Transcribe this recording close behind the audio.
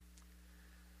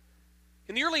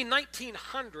In the early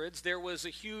 1900s, there was a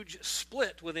huge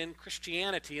split within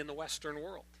Christianity in the Western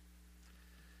world.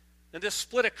 And this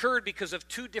split occurred because of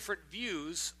two different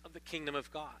views of the kingdom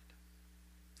of God.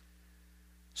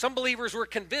 Some believers were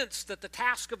convinced that the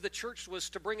task of the church was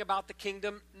to bring about the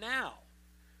kingdom now,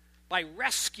 by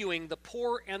rescuing the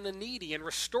poor and the needy and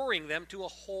restoring them to a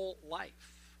whole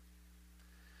life.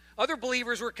 Other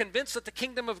believers were convinced that the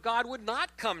kingdom of God would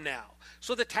not come now,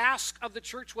 so the task of the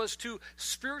church was to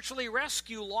spiritually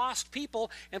rescue lost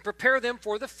people and prepare them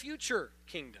for the future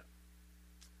kingdom.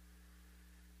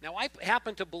 Now, I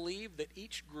happen to believe that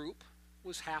each group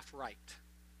was half right.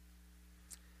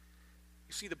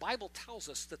 You see, the Bible tells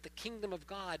us that the kingdom of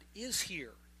God is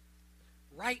here,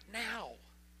 right now,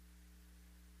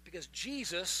 because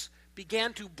Jesus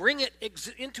began to bring it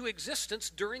into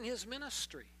existence during his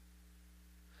ministry.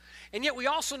 And yet we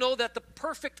also know that the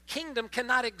perfect kingdom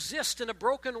cannot exist in a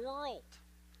broken world.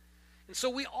 And so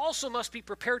we also must be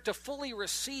prepared to fully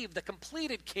receive the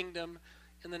completed kingdom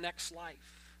in the next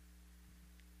life.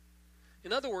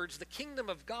 In other words, the kingdom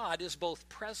of God is both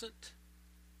present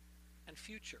and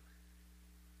future.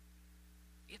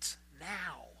 It's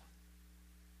now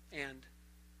and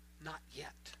not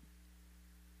yet.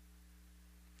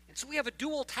 And so we have a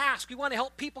dual task. We want to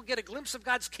help people get a glimpse of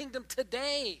God's kingdom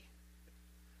today.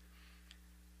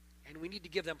 And we need to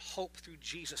give them hope through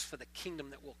Jesus for the kingdom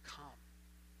that will come.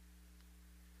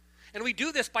 And we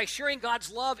do this by sharing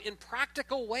God's love in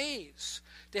practical ways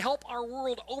to help our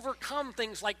world overcome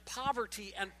things like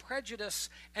poverty and prejudice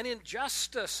and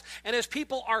injustice. And as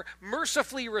people are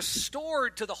mercifully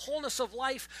restored to the wholeness of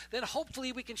life, then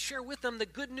hopefully we can share with them the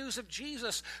good news of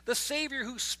Jesus, the Savior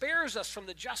who spares us from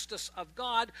the justice of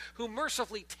God, who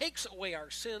mercifully takes away our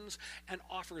sins and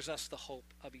offers us the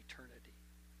hope of eternity.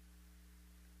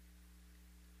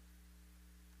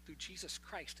 Through Jesus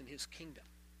Christ and his kingdom,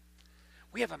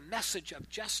 we have a message of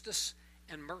justice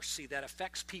and mercy that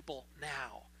affects people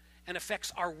now and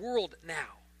affects our world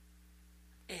now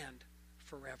and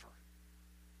forever.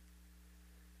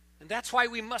 And that's why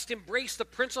we must embrace the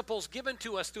principles given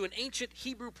to us through an ancient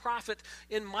Hebrew prophet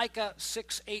in Micah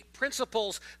 6:8,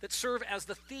 principles that serve as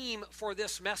the theme for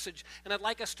this message. And I'd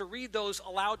like us to read those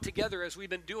aloud together as we've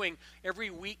been doing every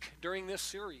week during this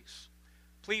series.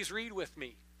 Please read with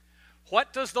me.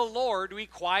 What does the Lord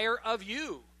require of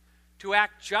you? To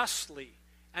act justly,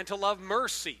 and to love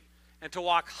mercy, and to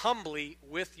walk humbly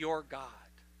with your God.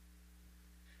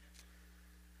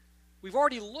 We've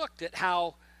already looked at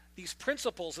how these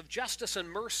principles of justice and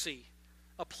mercy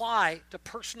apply to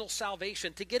personal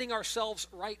salvation, to getting ourselves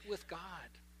right with God.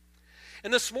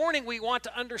 And this morning we want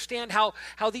to understand how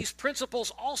these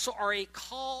principles also are a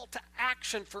call to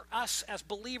action for us as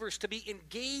believers to be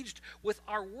engaged with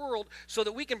our world so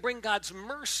that we can bring God's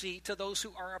mercy to those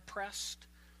who are oppressed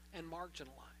and marginalized.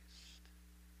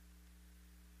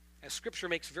 As Scripture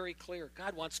makes very clear,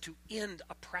 God wants to end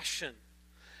oppression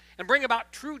and bring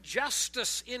about true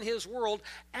justice in his world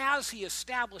as he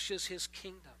establishes his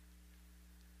kingdom.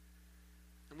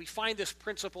 And we find this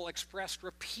principle expressed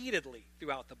repeatedly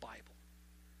throughout the Bible.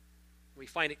 We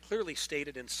find it clearly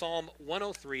stated in Psalm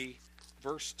 103,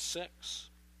 verse 6,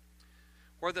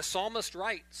 where the psalmist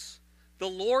writes, "The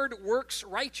Lord works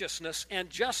righteousness and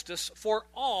justice for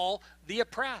all the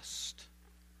oppressed."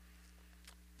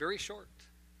 Very short,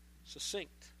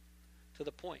 succinct, to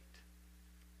the point.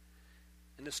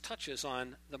 And this touches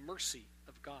on the mercy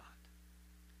of God.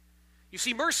 You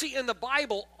see, mercy in the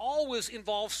Bible always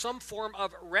involves some form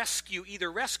of rescue, either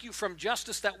rescue from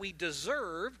justice that we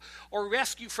deserve or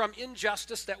rescue from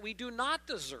injustice that we do not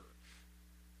deserve.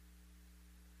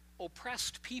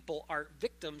 Oppressed people are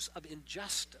victims of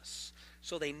injustice,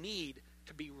 so they need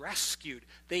to be rescued.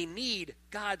 They need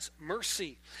God's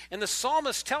mercy. And the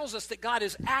psalmist tells us that God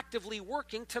is actively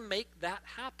working to make that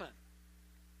happen.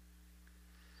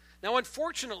 Now,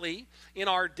 unfortunately, in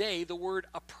our day, the word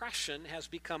oppression has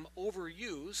become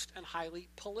overused and highly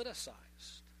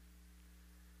politicized.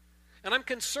 And I'm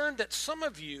concerned that some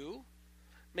of you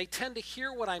may tend to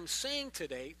hear what I'm saying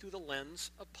today through the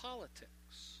lens of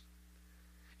politics.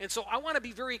 And so I want to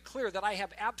be very clear that I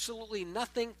have absolutely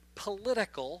nothing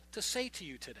political to say to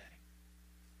you today.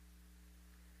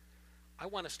 I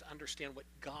want us to understand what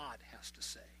God has to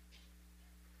say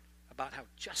about how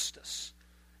justice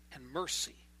and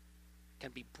mercy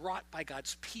can be brought by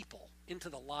God's people into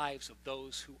the lives of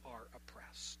those who are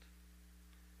oppressed.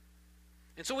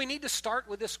 And so we need to start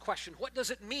with this question: what does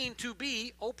it mean to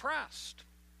be oppressed?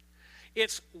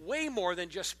 It's way more than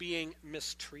just being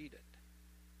mistreated.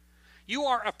 You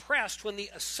are oppressed when the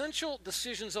essential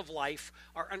decisions of life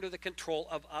are under the control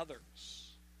of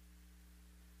others.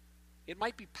 It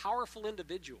might be powerful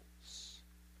individuals,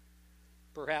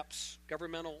 perhaps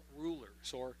governmental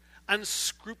rulers or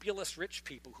unscrupulous rich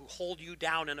people who hold you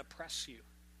down and oppress you.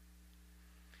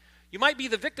 You might be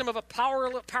the victim of a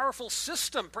powerful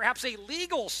system, perhaps a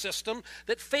legal system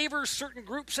that favors certain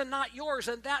groups and not yours,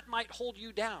 and that might hold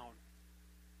you down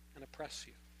and oppress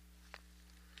you.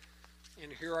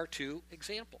 And here are two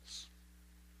examples.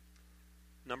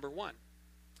 Number one,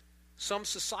 some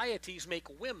societies make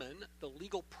women the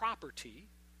legal property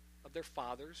of their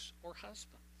fathers or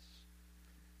husbands.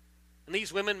 And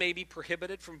these women may be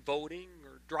prohibited from voting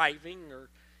or driving or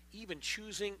even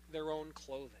choosing their own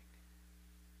clothing.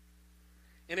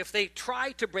 And if they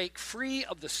try to break free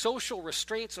of the social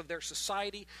restraints of their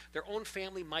society, their own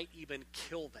family might even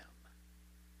kill them.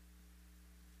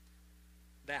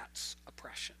 That's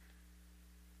oppression.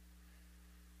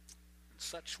 And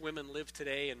such women live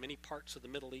today in many parts of the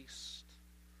Middle East,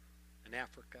 in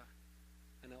Africa,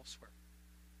 and elsewhere.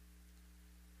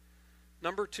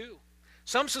 Number two,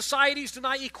 some societies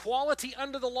deny equality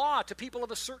under the law to people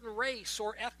of a certain race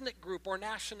or ethnic group or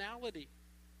nationality.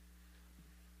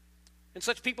 And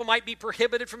such people might be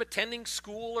prohibited from attending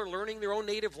school or learning their own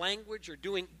native language or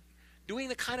doing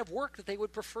the kind of work that they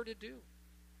would prefer to do.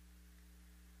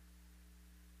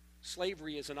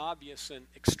 Slavery is an obvious and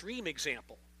extreme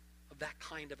example of that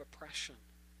kind of oppression.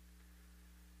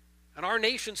 And our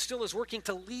nation still is working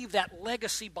to leave that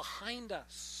legacy behind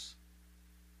us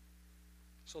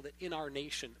so that in our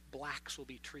nation, blacks will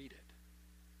be treated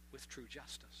with true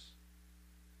justice.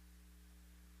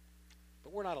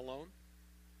 But we're not alone.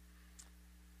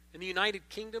 In the United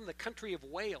Kingdom, the country of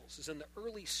Wales is in the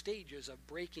early stages of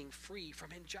breaking free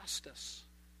from injustice.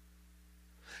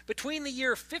 Between the year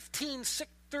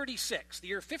 1536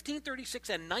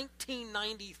 and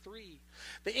 1993,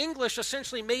 the English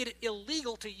essentially made it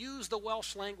illegal to use the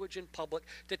Welsh language in public,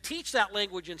 to teach that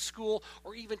language in school,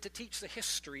 or even to teach the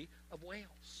history of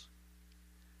Wales.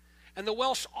 And the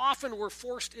Welsh often were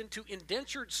forced into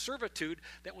indentured servitude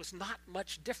that was not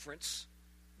much different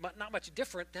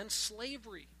than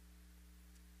slavery.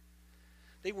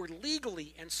 They were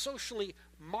legally and socially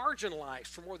marginalized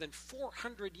for more than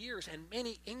 400 years, and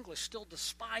many English still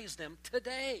despise them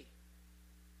today.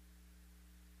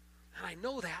 And I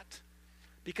know that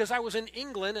because I was in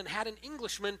England and had an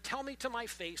Englishman tell me to my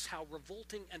face how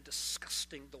revolting and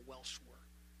disgusting the Welsh were.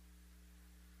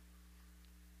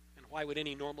 And why would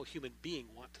any normal human being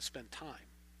want to spend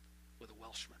time with a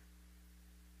Welshman?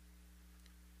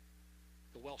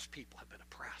 The Welsh people have been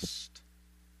oppressed.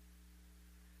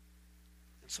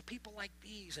 And so people like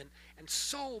these and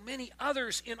so many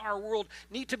others in our world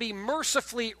need to be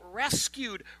mercifully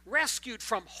rescued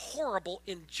from horrible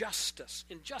injustice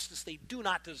they do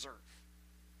not deserve.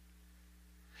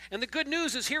 And the good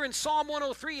news is here in Psalm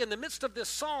 103, in the midst of this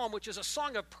psalm, which is a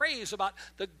song of praise about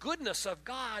the goodness of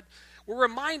God, we're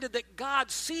reminded that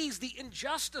God sees the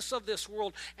injustice of this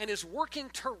world and is working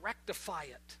to rectify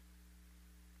it.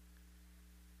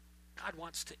 God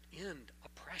wants to end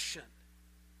oppression.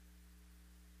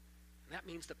 And that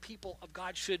means the people of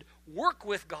God should work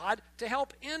with God to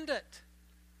help end it.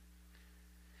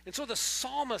 And so the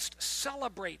psalmist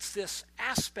celebrates this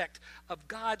aspect of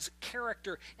God's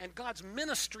character and God's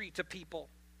ministry to people.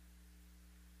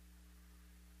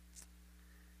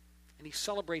 And he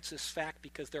celebrates this fact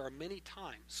because there are many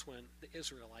times when the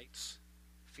Israelites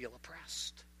feel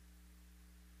oppressed.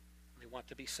 They want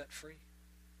to be set free.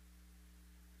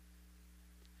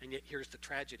 And yet here's the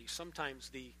tragedy. Sometimes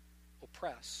the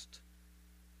oppressed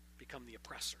become the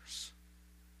oppressors.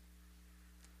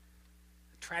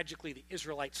 And tragically, the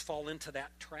Israelites fall into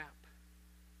that trap.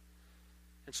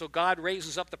 And so God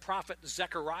raises up the prophet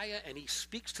Zechariah, and he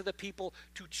speaks to the people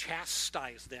to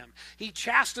chastise them. He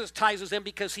chastises them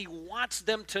because he wants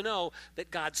them to know that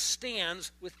God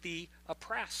stands with the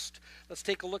oppressed. Let's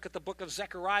take a look at the book of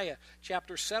Zechariah,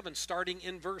 chapter 7, starting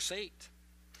in verse 8.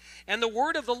 And the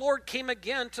word of the Lord came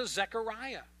again to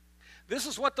Zechariah. This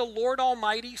is what the Lord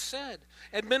Almighty said.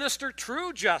 Administer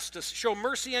true justice, show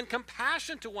mercy and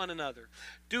compassion to one another.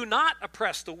 Do not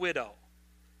oppress the widow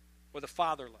or the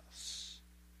fatherless,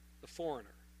 the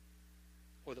foreigner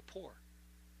or the poor.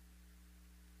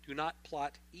 Do not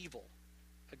plot evil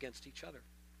against each other.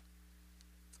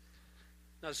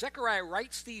 Now, Zechariah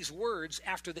writes these words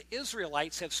after the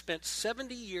Israelites have spent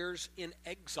 70 years in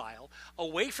exile,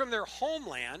 away from their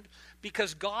homeland,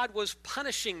 because God was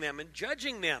punishing them and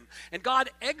judging them. And God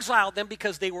exiled them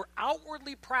because they were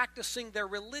outwardly practicing their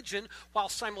religion while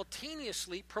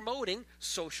simultaneously promoting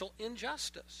social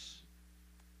injustice.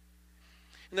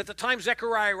 And at the time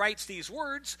Zechariah writes these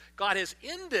words, God has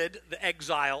ended the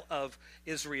exile of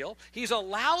Israel. He's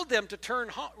allowed them to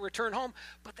return home,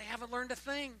 but they haven't learned a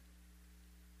thing.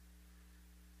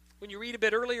 When you read a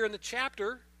bit earlier in the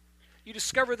chapter, you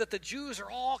discover that the Jews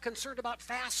are all concerned about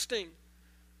fasting.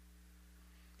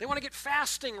 They want to get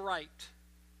fasting right.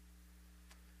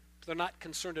 But they're not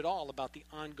concerned at all about the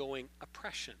ongoing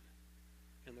oppression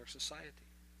in their society.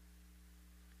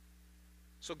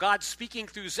 So God, speaking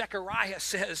through Zechariah,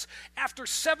 says, after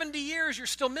 70 years, you're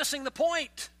still missing the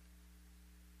point.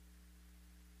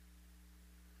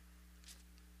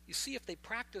 You see, if they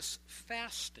practice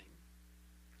fasting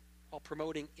while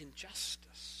promoting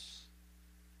injustice,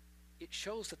 it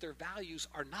shows that their values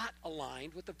are not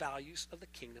aligned with the values of the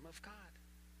kingdom of God.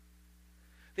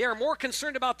 They are more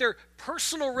concerned about their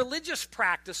personal religious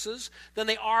practices than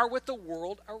they are with the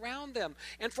world around them.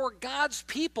 And for God's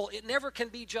people, it never can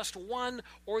be just one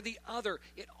or the other.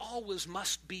 It always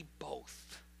must be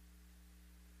both.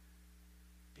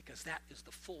 Because that is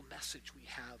the full message we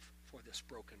have for this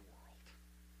broken world.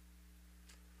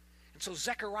 And so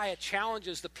Zechariah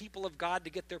challenges the people of God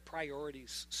to get their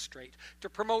priorities straight, to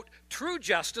promote true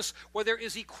justice where there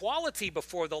is equality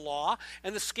before the law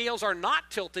and the scales are not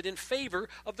tilted in favor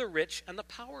of the rich and the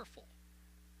powerful.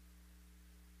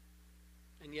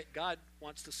 And yet God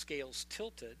wants the scales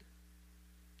tilted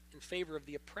in favor of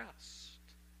the oppressed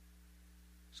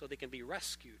so they can be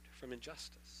rescued from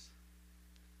injustice.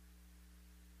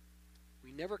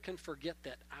 We never can forget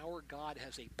that our God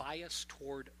has a bias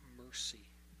toward mercy.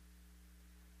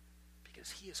 Because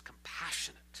he is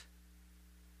compassionate.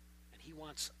 And he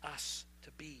wants us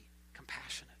to be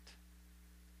compassionate.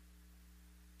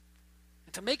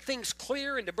 And to make things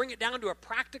clear and to bring it down to a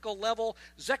practical level,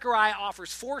 Zechariah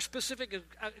offers 4 specific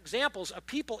examples of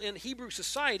people in Hebrew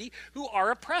society who are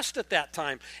oppressed at that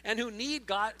time and who need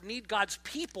God's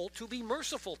people to be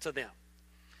merciful to them.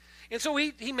 And so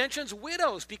he mentions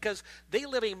widows because they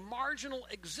live a marginal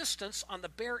existence on the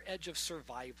bare edge of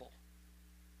survival.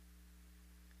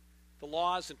 The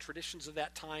laws and traditions of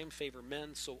that time favor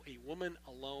men, so a woman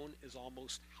alone is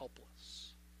almost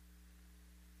helpless.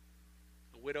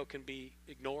 A widow can be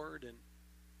ignored and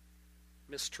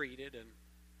mistreated, and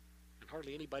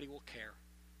hardly anybody will care.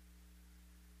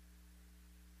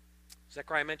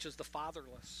 Zechariah mentions the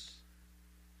fatherless.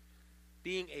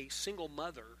 Being a single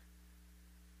mother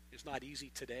is not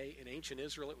easy today. In ancient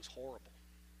Israel, it was horrible.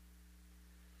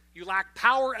 You lack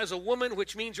power as a woman,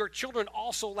 which means your children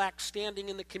also lack standing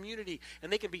in the community, and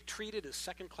they can be treated as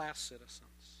second-class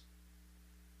citizens.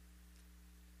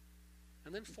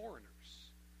 And then foreigners.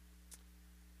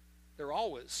 There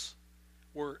always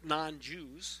were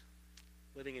non-Jews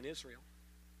living in Israel.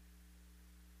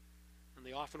 And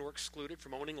they often were excluded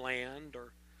from owning land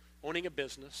or owning a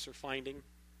business or finding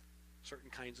certain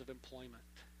kinds of employment.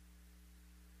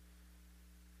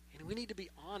 And we need to be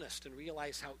honest and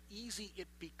realize how easy it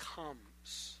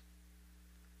becomes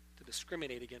to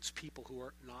discriminate against people who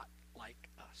are not like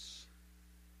us.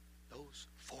 Those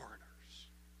foreigners.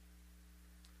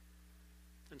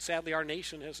 And sadly, our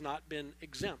nation has not been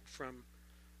exempt from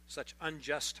such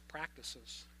unjust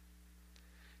practices.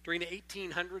 During the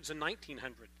 1800s and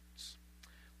 1900s,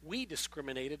 we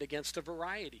discriminated against a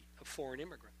variety of foreign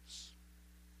immigrants.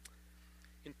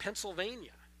 In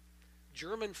Pennsylvania,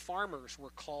 German farmers were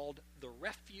called the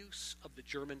refuse of the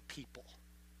German people,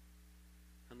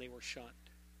 and they were shunned.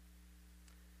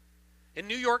 In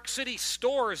New York City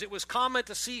stores, it was common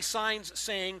to see signs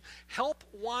saying, "Help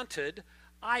wanted,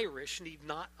 Irish need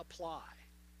not apply."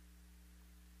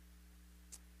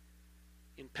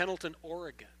 In Pendleton,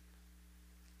 Oregon,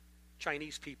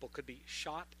 Chinese people could be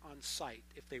shot on sight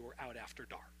if they were out after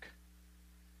dark.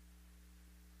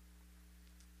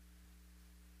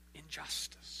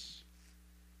 Injustice.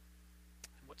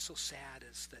 What's so sad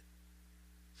is that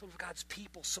some of God's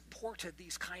people supported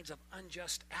these kinds of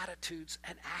unjust attitudes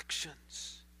and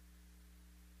actions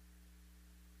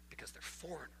because they're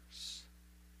foreigners.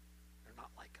 They're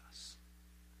not like us.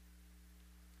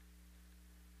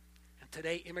 And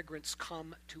today, immigrants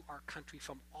come to our country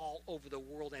from all over the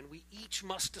world, and we each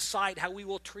must decide how we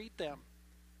will treat them.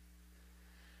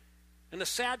 And the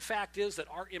sad fact is that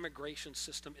our immigration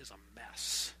system is a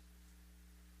mess.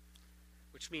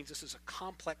 Which means this is a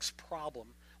complex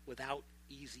problem without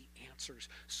easy answers.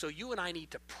 So you and I need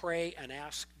to pray and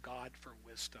ask God for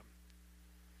wisdom.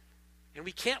 And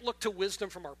we can't look to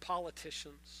wisdom from our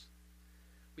politicians.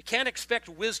 We can't expect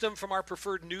wisdom from our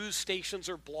preferred news stations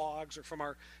or blogs or from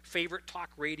our favorite talk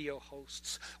radio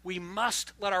hosts. We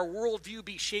must let our worldview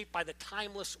be shaped by the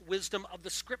timeless wisdom of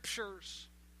the Scriptures.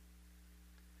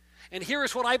 And here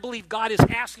is what I believe God is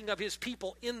asking of his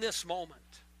people in this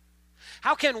moment.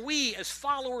 How can we, as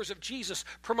followers of Jesus,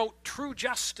 promote true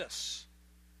justice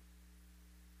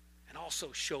and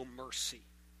also show mercy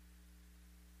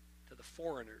to the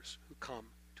foreigners who come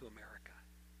to America?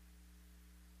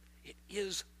 It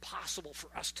is possible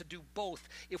for us to do both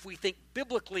if we think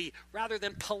biblically rather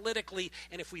than politically,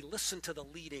 and if we listen to the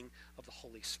leading of the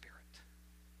Holy Spirit.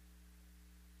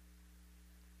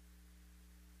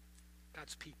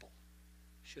 God's people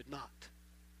should not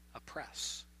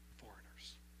oppress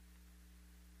foreigners.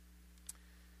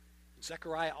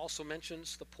 Zechariah also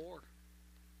mentions the poor.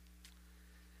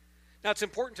 Now, it's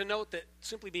important to note that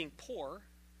simply being poor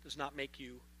does not make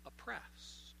you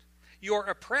oppressed. You are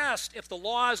oppressed if the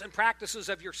laws and practices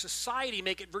of your society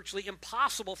make it virtually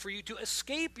impossible for you to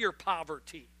escape your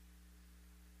poverty.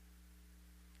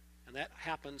 And that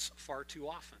happens far too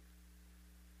often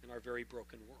in our very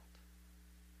broken world.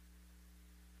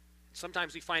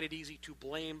 Sometimes we find it easy to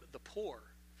blame the poor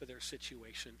for their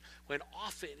situation, when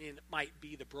often it might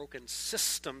be the broken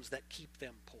systems that keep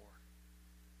them poor.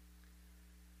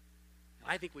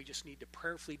 And I think we just need to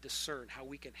prayerfully discern how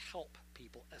we can help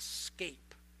people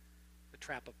escape the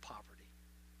trap of poverty.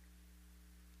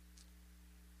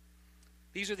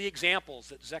 These are the examples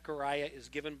that Zechariah is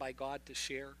given by God to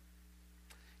share.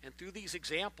 And through these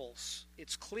examples,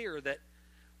 it's clear that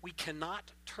we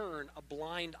cannot turn a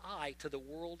blind eye to the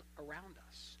world around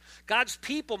us. God's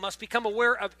people must become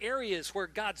aware of areas where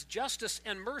God's justice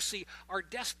and mercy are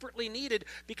desperately needed,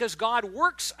 because God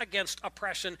works against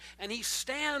oppression and he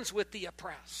stands with the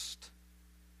oppressed.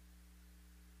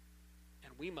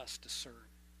 And we must discern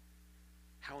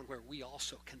how and where we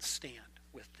also can stand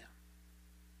with them.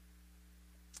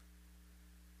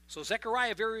 So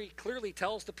Zechariah very clearly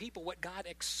tells the people what God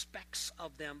expects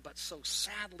of them, but so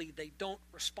sadly they don't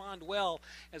respond well,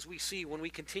 as we see when we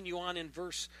continue on in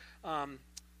verse,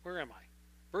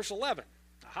 Verse 11.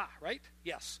 Aha, right?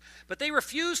 Yes. But they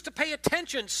refused to pay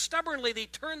attention. Stubbornly, they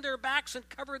turned their backs and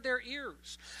covered their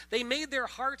ears. They made their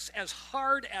hearts as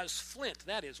hard as flint.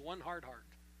 That is one hard heart.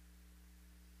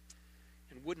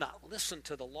 And would not listen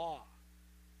to the law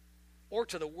or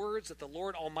to the words that the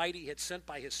Lord Almighty had sent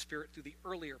by his Spirit through the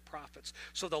earlier prophets.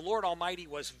 So the Lord Almighty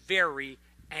was very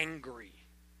angry.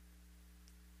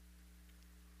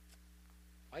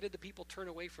 Why did the people turn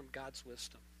away from God's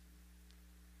wisdom?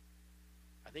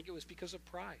 I think it was because of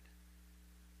pride.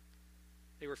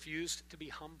 They refused to be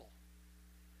humble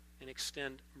and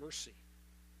extend mercy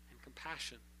and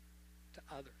compassion to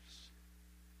others.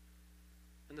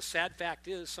 And the sad fact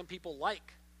is, some people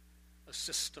like a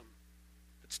system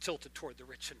that's tilted toward the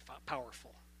rich and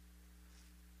powerful.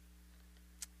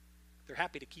 They're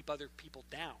happy to keep other people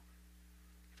down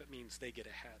if it means they get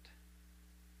ahead.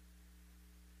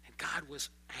 And God was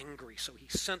angry, so he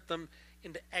sent them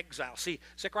into exile. See,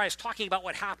 Zechariah is talking about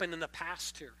what happened in the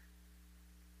past here.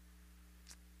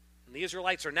 And the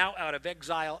Israelites are now out of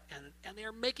exile, and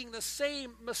they're making the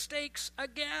same mistakes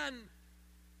again.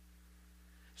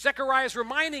 Zechariah is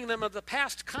reminding them of the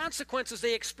past consequences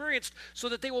they experienced, so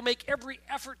that they will make every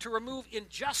effort to remove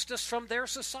injustice from their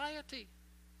society.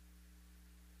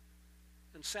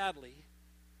 And sadly,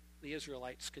 the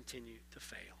Israelites continue to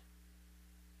fail.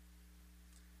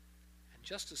 And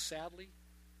just as sadly,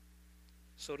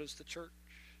 so does the church.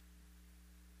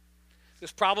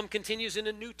 This problem continues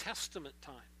into New Testament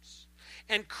times.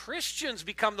 And Christians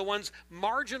become the ones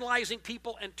marginalizing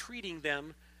people and treating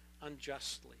them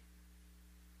unjustly.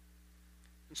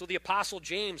 And so the Apostle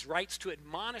James writes to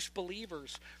admonish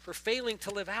believers for failing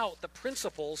to live out the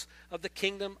principles of the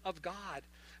kingdom of God.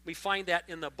 We find that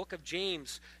in the book of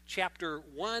James, chapter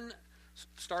 1,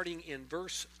 starting in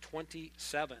verse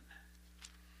 27.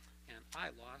 And I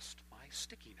lost my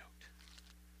sticky note.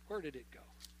 Where did it go?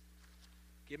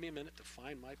 Give me a minute to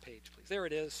find my page, please. There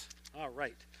it is. All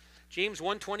right. James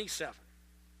 1:27.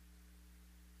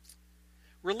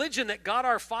 Religion that God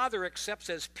our Father accepts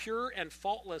as pure and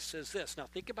faultless is this. Now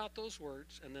think about those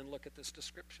words and then look at this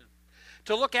description.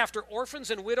 To look after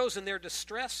orphans and widows in their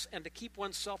distress, and to keep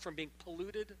oneself from being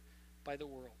polluted by the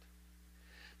world.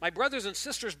 My brothers and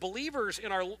sisters, believers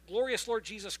in our glorious Lord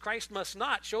Jesus Christ must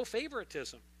not show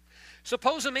favoritism.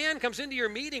 Suppose a man comes into your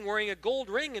meeting wearing a gold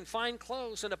ring and fine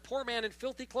clothes, and a poor man in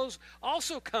filthy clothes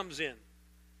also comes in.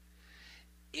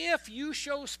 If you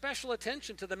show special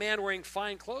attention to the man wearing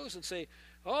fine clothes and say,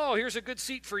 "Oh, here's a good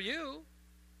seat for you,"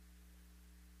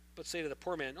 but say to the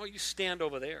poor man, "Oh, you stand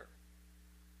over there,"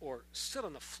 or "Sit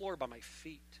on the floor by my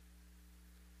feet,"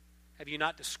 have you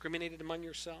not discriminated among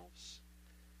yourselves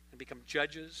and become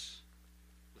judges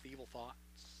with evil thoughts?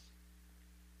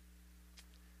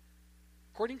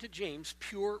 According to James,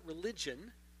 pure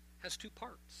religion has two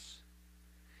parts.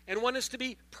 And one is to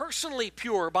be personally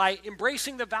pure by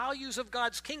embracing the values of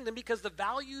God's kingdom, because the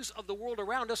values of the world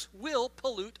around us will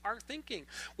pollute our thinking.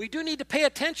 We do need to pay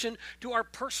attention to our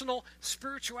personal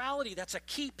spirituality. That's a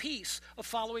key piece of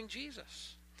following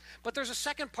Jesus. But there's a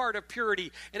second part of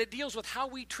purity, and it deals with how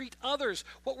we treat others,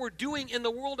 what we're doing in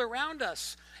the world around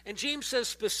us. And James says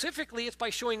specifically it's by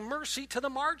showing mercy to the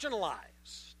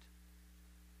marginalized.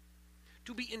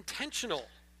 To be intentional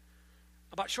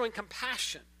about showing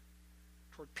compassion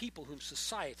toward people whom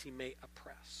society may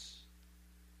oppress.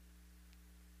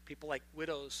 People like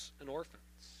widows and orphans,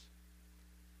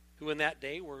 who in that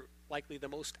day were likely the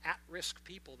most at-risk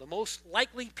people, the most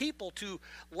likely people to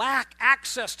lack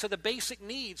access to the basic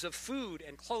needs of food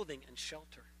and clothing and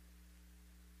shelter.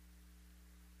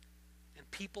 And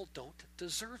people don't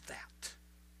deserve that.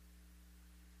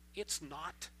 It's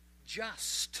not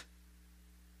just.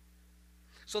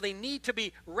 So they need to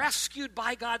be rescued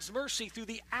by God's mercy through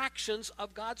the actions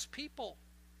of God's people.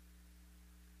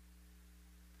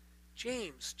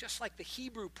 James, just like the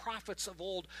Hebrew prophets of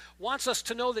old, wants us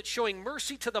to know that showing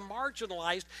mercy to the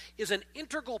marginalized is an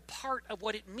integral part of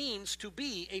what it means to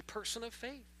be a person of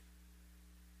faith.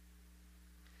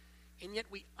 And yet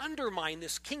we undermine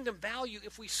this kingdom value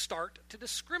if we start to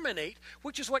discriminate,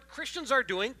 which is what Christians are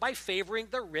doing by favoring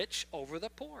the rich over the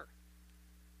poor.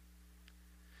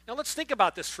 Now let's think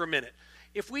about this for a minute.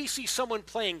 If we see someone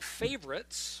playing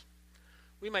favorites,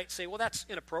 we might say, well, that's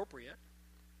inappropriate.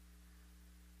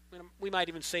 We might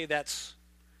even say that's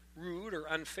rude or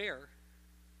unfair.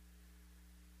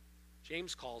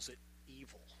 James calls it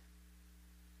evil.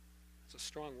 It's a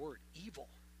strong word, evil.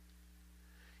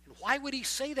 And why would he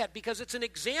say that? Because it's an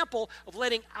example of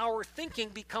letting our thinking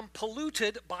become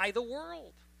polluted by the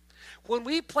world. When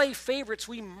we play favorites,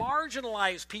 we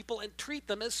marginalize people and treat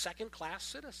them as second-class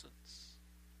citizens.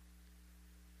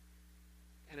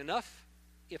 And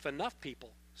if enough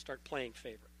people start playing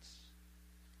favorites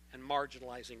and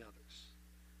marginalizing others,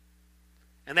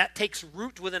 and that takes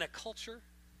root within a culture,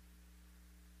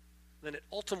 then it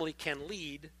ultimately can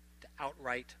lead to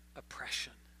outright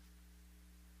oppression.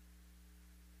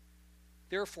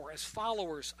 Therefore, as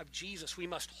followers of Jesus, we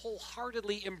must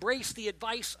wholeheartedly embrace the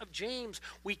advice of James.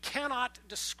 We cannot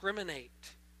discriminate.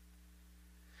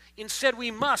 Instead, we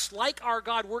must, like our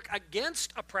God, work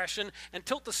against oppression and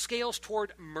tilt the scales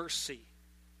toward mercy.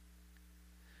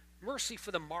 Mercy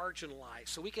for the marginalized,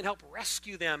 so we can help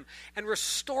rescue them and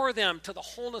restore them to the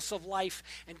wholeness of life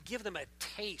and give them a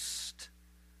taste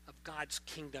of God's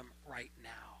kingdom right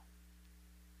now.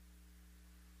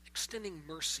 Extending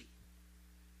mercy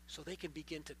so they can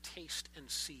begin to taste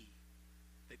and see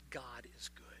that God is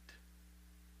good.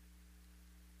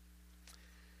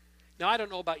 Now, I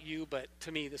don't know about you, but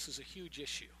to me, this is a huge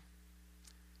issue.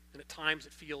 And at times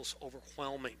it feels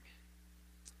overwhelming.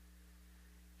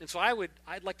 And so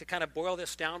I'd like to kind of boil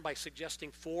this down by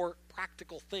suggesting 4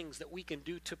 practical things that we can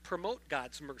do to promote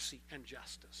God's mercy and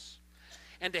justice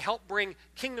and to help bring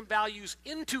kingdom values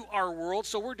into our world,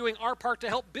 so we're doing our part to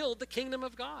help build the kingdom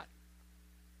of God.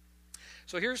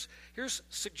 So here's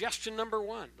suggestion number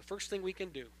 1, the first thing we can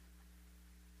do.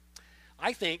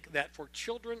 I think that for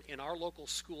children in our local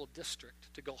school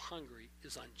district to go hungry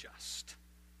is unjust.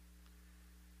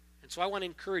 And so I want to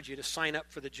encourage you to sign up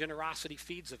for the Generosity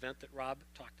Feeds event that Rob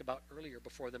talked about earlier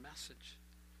before the message.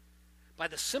 By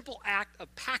the simple act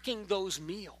of packing those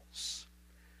meals,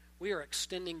 we are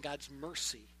extending God's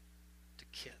mercy to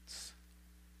kids.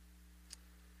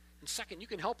 And second, you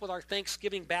can help with our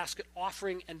Thanksgiving basket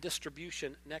offering and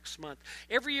distribution next month.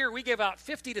 Every year we give out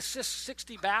 50 to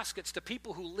 60 baskets to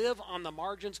people who live on the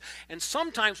margins. And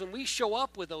sometimes when we show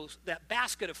up with that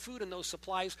basket of food and those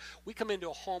supplies, we come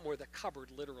into a home where the cupboard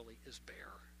literally is bare.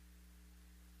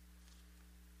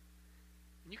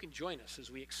 And you can join us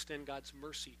as we extend God's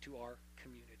mercy to our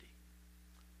community.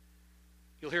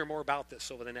 You'll hear more about this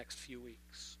over the next few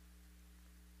weeks.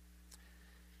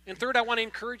 And third, I want to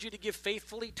encourage you to give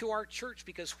faithfully to our church,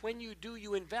 because when you do,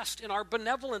 you invest in our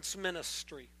benevolence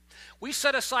ministry. We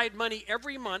set aside money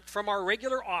every month from our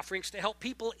regular offerings to help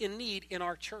people in need in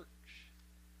our church.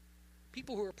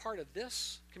 People who are part of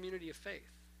this community of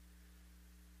faith,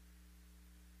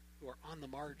 who are on the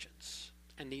margins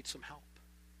and need some help.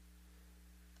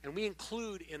 And we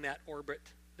include in that orbit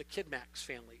the KidMax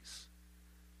families,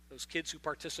 those kids who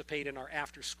participate in our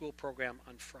after-school program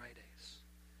on Fridays.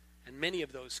 And many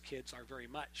of those kids are very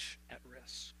much at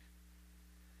risk.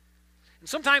 And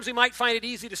sometimes we might find it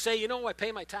easy to say, I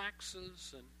pay my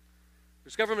taxes, and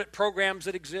there's government programs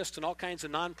that exist and all kinds of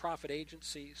nonprofit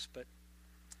agencies, but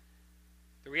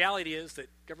the reality is that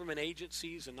government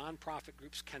agencies and nonprofit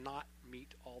groups cannot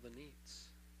meet all the needs.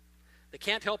 They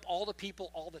can't help all the people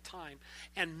all the time,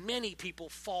 and many people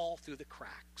fall through the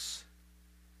cracks.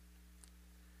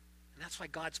 And that's why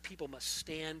God's people must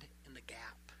stand in the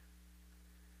gap.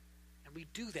 And we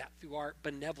do that through our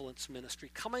benevolence ministry,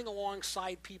 coming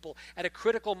alongside people at a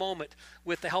critical moment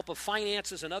with the help of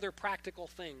finances and other practical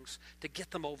things to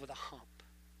get them over the hump.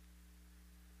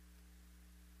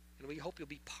 And we hope you'll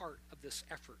be part of this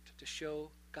effort to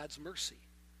show God's mercy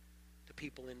to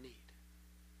people in need.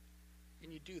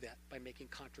 And you do that by making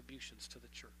contributions to the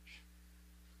church.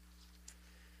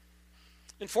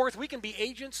 And fourth, we can be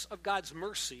agents of God's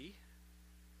mercy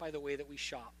by the way that we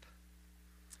shop.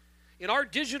 In our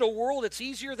digital world, it's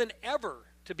easier than ever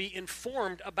to be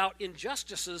informed about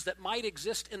injustices that might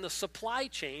exist in the supply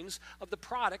chains of the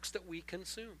products that we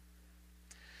consume.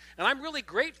 And I'm really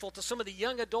grateful to some of the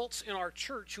young adults in our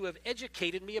church who have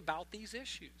educated me about these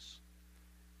issues.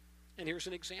 And here's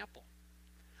an example.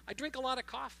 I drink a lot of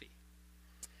coffee.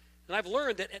 And I've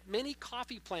learned that at many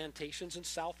coffee plantations in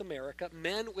South America,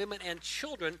 men, women, and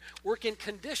children work in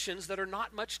conditions that are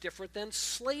not much different than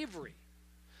slavery.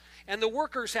 And the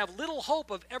workers have little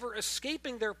hope of ever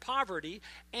escaping their poverty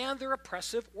and their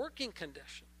oppressive working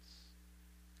conditions.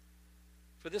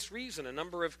 For this reason, a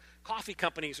number of coffee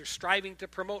companies are striving to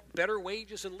promote better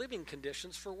wages and living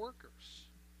conditions for workers.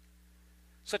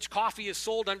 Such coffee is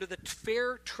sold under the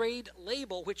Fair Trade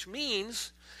label, which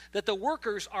means that the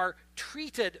workers are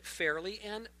treated fairly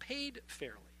and paid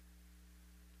fairly.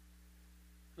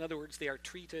 In other words, they are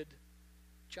treated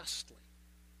justly.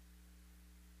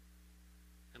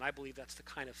 And I believe that's the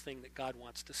kind of thing that God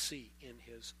wants to see in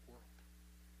his world.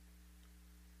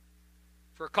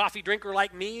 For a coffee drinker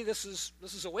like me, this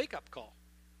is a wake-up call,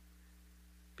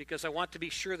 because I want to be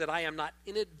sure that I am not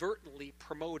inadvertently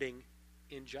promoting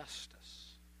injustice.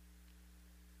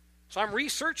 So I'm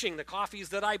researching the coffees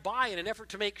that I buy in an effort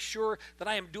to make sure that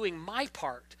I am doing my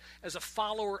part as a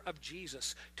follower of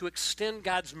Jesus to extend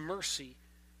God's mercy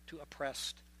to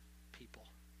oppressed people,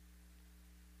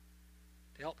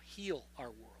 to help heal our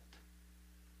world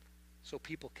so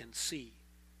people can see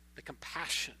the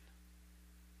compassion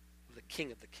of the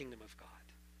King of the kingdom of God.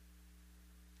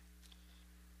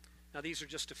 Now, these are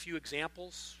just a few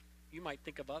examples. You might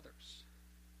think of others.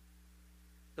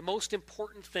 The most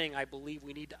important thing I believe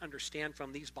we need to understand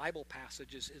from these Bible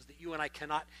passages is that you and I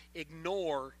cannot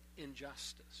ignore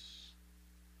injustice.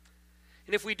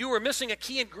 And if we do, we're missing a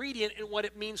key ingredient in what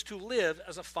it means to live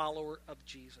as a follower of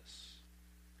Jesus.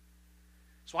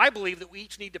 So I believe that we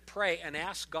each need to pray and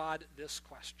ask God this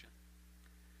question.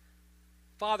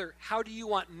 Father, how do you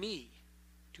want me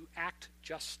to act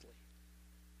justly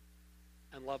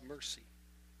and love mercy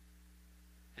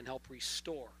and help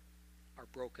restore our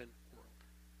broken world?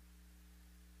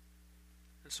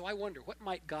 And so I wonder, what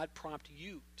might God prompt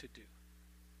you to do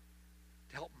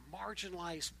to help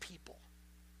marginalized people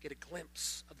get a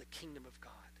glimpse of the kingdom of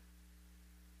God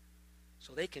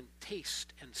so they can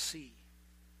taste and see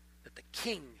that the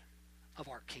King of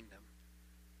our kingdom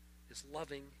is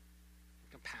loving and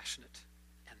compassionate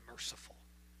and merciful,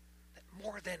 that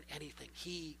more than anything,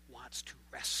 he wants to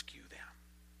rescue them.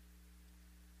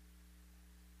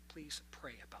 Please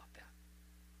pray about that.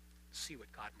 See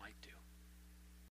what God might do.